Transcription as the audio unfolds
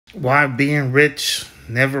Why being rich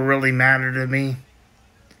never really mattered to me?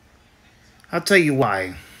 I'll tell you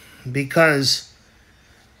why. Because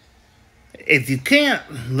if you can't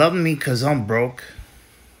love me because I'm broke,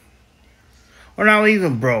 or not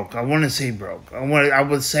even broke, I want to say broke. I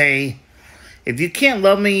would say if you can't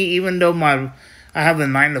love me, even though I have a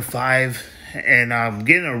 9 to 5 and I'm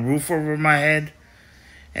getting a roof over my head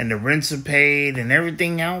and the rents are paid and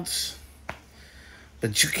everything else,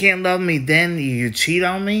 but you can't love me, then you cheat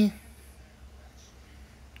on me.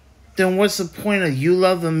 Then what's the point of you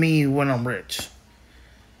loving me when I'm rich?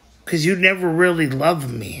 Because you never really loved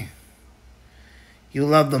me. You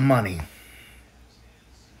love the money.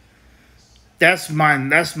 That's my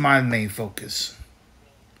main focus.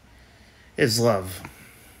 Is love.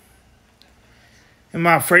 Am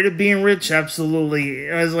I afraid of being rich? Absolutely.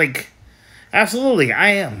 Absolutely, I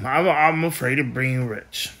am. I'm afraid of being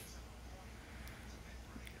rich.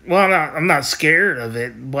 Well, I'm not scared of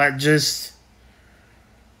it, but just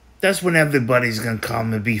that's when everybody's gonna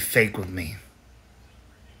come and be fake with me.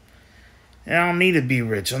 And I don't need to be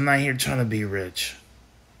rich. I'm not here trying to be rich.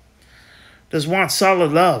 Just want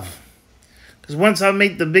solid love. Because once I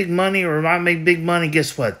make the big money, or if I make big money,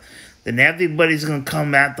 guess what? Then everybody's gonna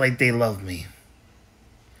come act like they love me.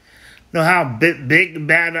 Know how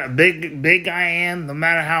big I am, no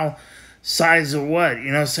matter how size or what. You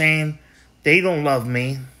know what I'm saying? They don't love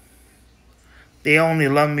me. They only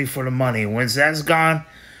love me for the money. Once that's gone,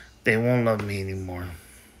 they won't love me anymore.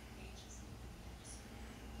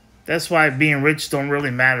 That's why being rich don't really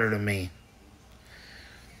matter to me.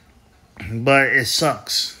 But it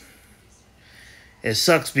sucks. It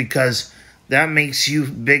sucks because that makes you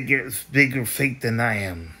bigger fake than I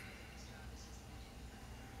am.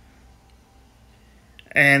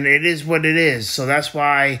 And it is what it is. So that's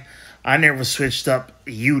why I never switched up.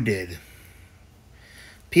 You did.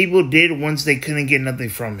 People did once they couldn't get nothing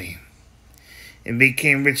from me. And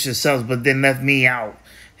became rich themselves, but then left me out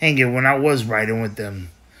hanging when I was riding with them.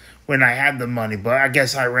 When I had the money. But I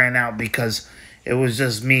guess I ran out because it was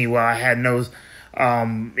just me. Well, I had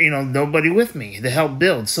nobody with me to help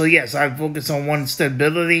build. So yes, I focus on one,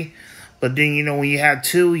 stability. But then, when you have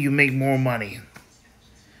two, you make more money.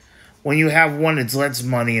 When you have one, it's less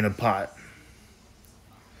money in a pot.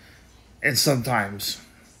 And sometimes.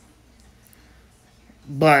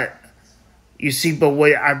 But, you see, but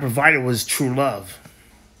what I provided was true love.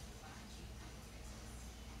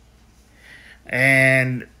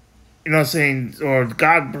 And, you know what I'm saying? Or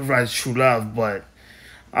God provides true love, but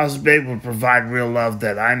I was able to provide real love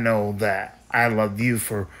that I know that I loved you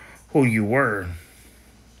for who you were.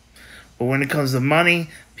 But when it comes to money,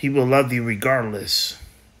 people love you regardless.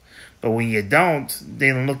 But when you don't, they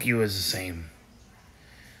don't look at you as the same.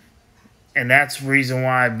 And that's the reason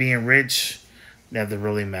why being rich never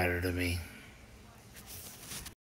really mattered to me.